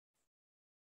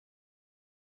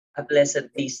A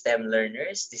pleasant day, STEM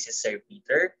learners. This is Sir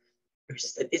Peter, your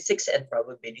statistics and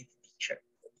probability teacher.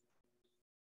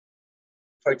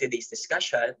 For today's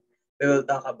discussion, we will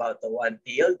talk about the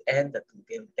one-tailed and the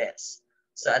two-tailed test.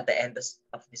 So at the end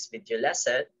of this video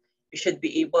lesson, we should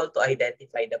be able to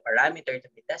identify the parameter to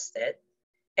be tested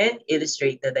and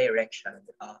illustrate the direction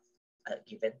of a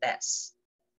given test.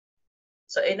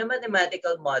 So in a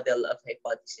mathematical model of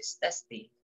hypothesis testing,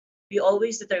 we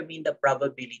always determine the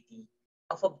probability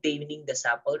of obtaining the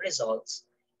sample results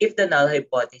if the null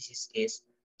hypothesis is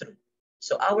true.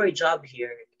 So our job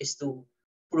here is to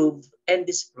prove and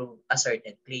disprove a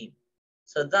certain claim.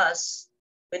 So thus,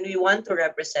 when we want to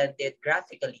represent it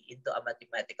graphically into a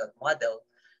mathematical model,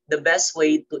 the best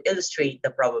way to illustrate the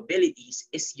probabilities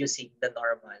is using the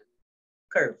normal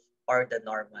curve or the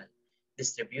normal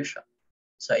distribution.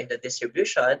 So in the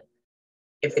distribution,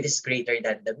 if it is greater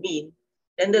than the mean,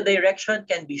 then the direction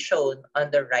can be shown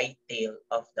on the right tail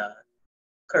of the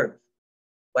curve.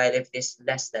 While if it is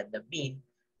less than the mean,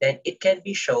 then it can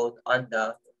be shown on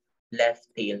the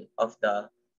left tail of the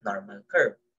normal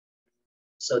curve.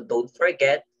 So don't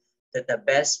forget that the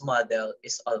best model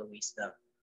is always the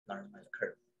normal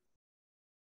curve.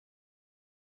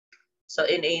 So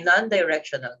in a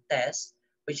non-directional test,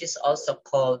 which is also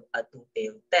called a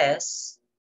two-tailed test,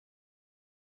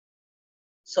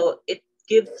 so it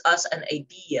gives us an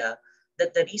idea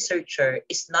that the researcher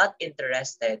is not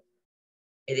interested.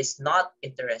 It is not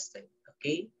interested,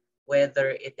 okay, whether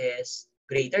it is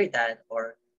greater than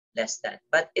or less than.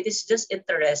 But it is just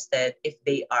interested if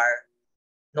they are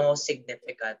no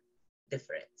significant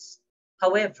difference.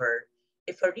 However,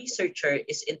 if a researcher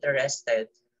is interested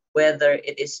whether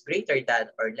it is greater than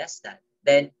or less than,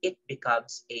 then it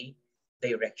becomes a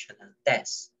directional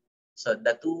test. So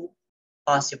the two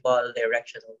possible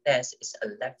directional tests is a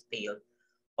left-tailed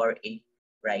or a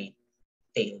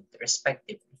right-tailed,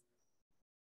 respectively.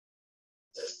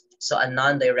 So a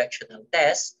non-directional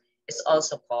test is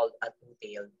also called a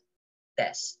two-tailed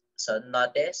test. So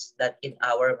notice that in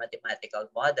our mathematical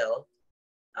model,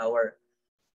 our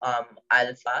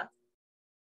alpha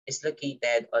is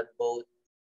located on both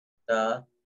the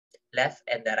left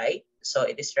and the right. So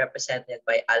it is represented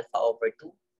by alpha over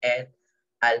 2 and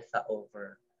alpha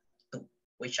over 2,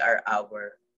 which are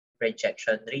our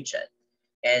rejection region.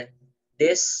 And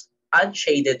this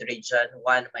unshaded region,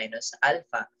 1 minus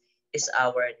alpha, is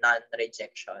our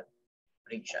non-rejection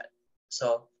region.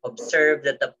 So observe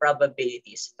that the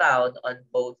probability is found on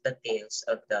both the tails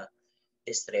of the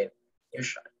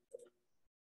distribution.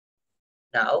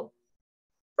 Now,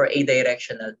 for a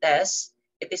directional test,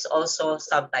 it is also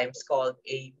sometimes called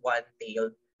a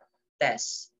one-tailed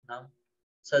test. No?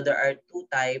 So there are two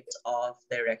types of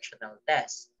directional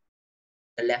tests,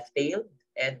 the left-tailed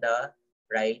and the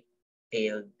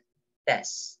right-tailed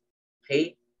test.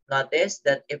 Okay, notice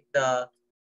that if the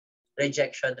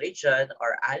rejection region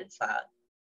or alpha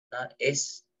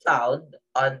is found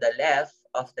on the left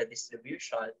of the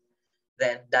distribution,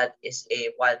 then that is a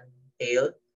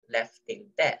one-tailed left-tailed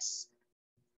test.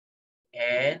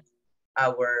 And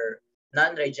our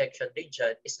non-rejection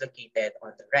region is located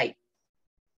on the right.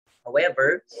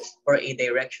 However, for a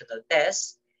directional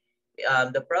test,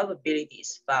 the probability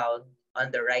is found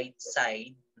on the right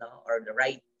side, no, or the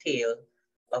right tail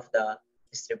of the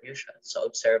distribution. So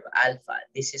observe alpha.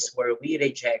 This is where we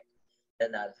reject the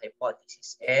null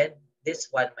hypothesis. And this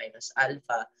 1 minus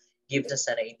alpha gives us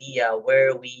an idea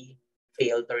where we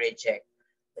fail to reject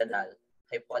the null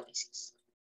hypothesis.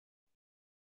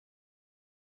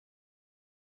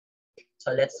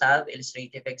 So let's have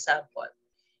illustrative example.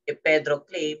 If Pedro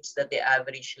claims that the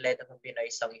average length of a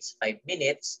Pinoy song is 5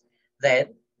 minutes,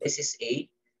 then this is a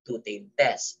two-tailed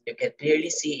test. You can clearly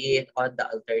see it on the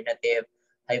alternative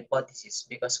hypothesis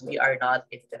because we are not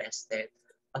interested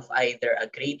of either a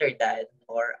greater than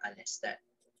or a less than.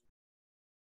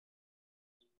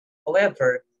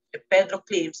 However, if Pedro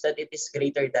claims that it is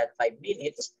greater than 5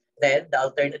 minutes, then the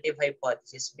alternative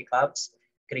hypothesis becomes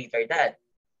greater than.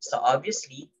 So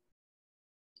obviously,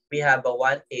 we have a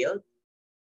one-tailed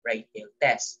right-tailed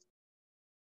test.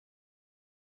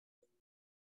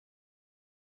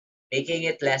 Making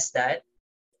it less than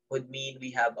would mean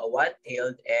we have a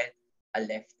one-tailed and a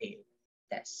left-tailed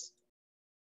test.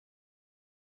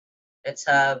 Let's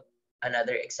have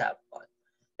another example.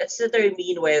 Let's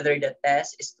determine whether the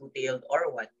test is two-tailed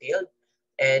or one-tailed.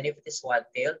 And if it is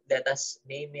one-tailed, let us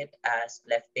name it as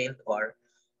left-tailed or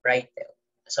right-tailed.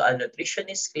 So a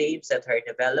nutritionist claims that her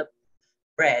developed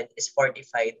bread is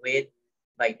fortified with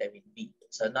vitamin B.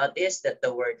 So notice that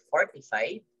the word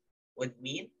fortified would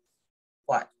mean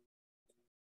what?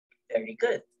 Very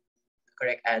good. The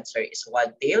correct answer is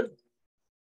one-tailed,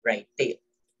 right-tailed.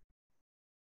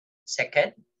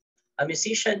 Second, a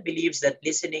musician believes that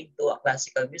listening to a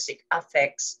classical music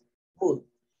affects mood.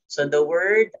 So the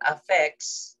word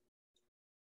affects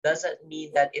doesn't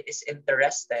mean that it is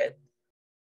interested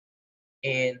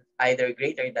in either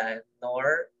greater than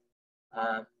nor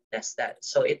less than.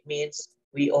 So it means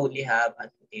we only have a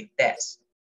two-tailed test.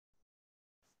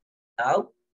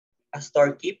 Now, a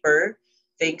storekeeper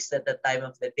thinks that the time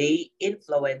of the day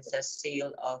influences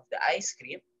sale of the ice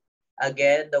cream.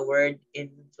 Again, the word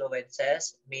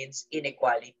influences means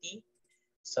inequality.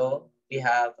 So we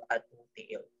have a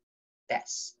two-tailed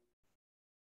test.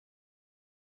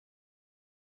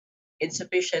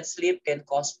 Insufficient sleep can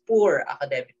cause poor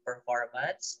academic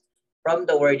performance. From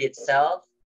the word itself,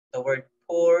 the word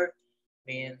poor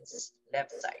means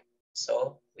left side.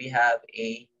 So we have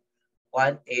a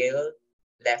one-tailed,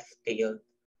 left-tailed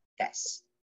test.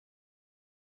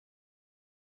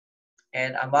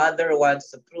 And a mother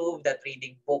wants to prove that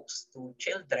reading books to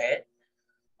children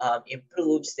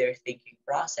improves their thinking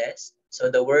process.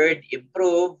 So the word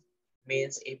improve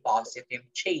means a positive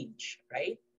change,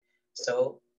 right?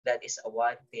 So that is a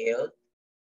one-tailed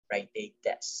right-tailed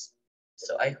test.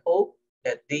 So I hope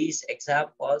that these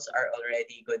examples are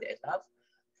already good enough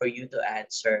for you to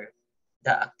answer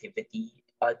the activity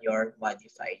on your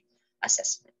modified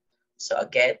assessment. So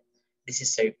again, this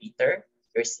is Sir Peter,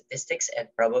 your statistics and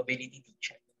probability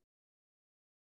teacher.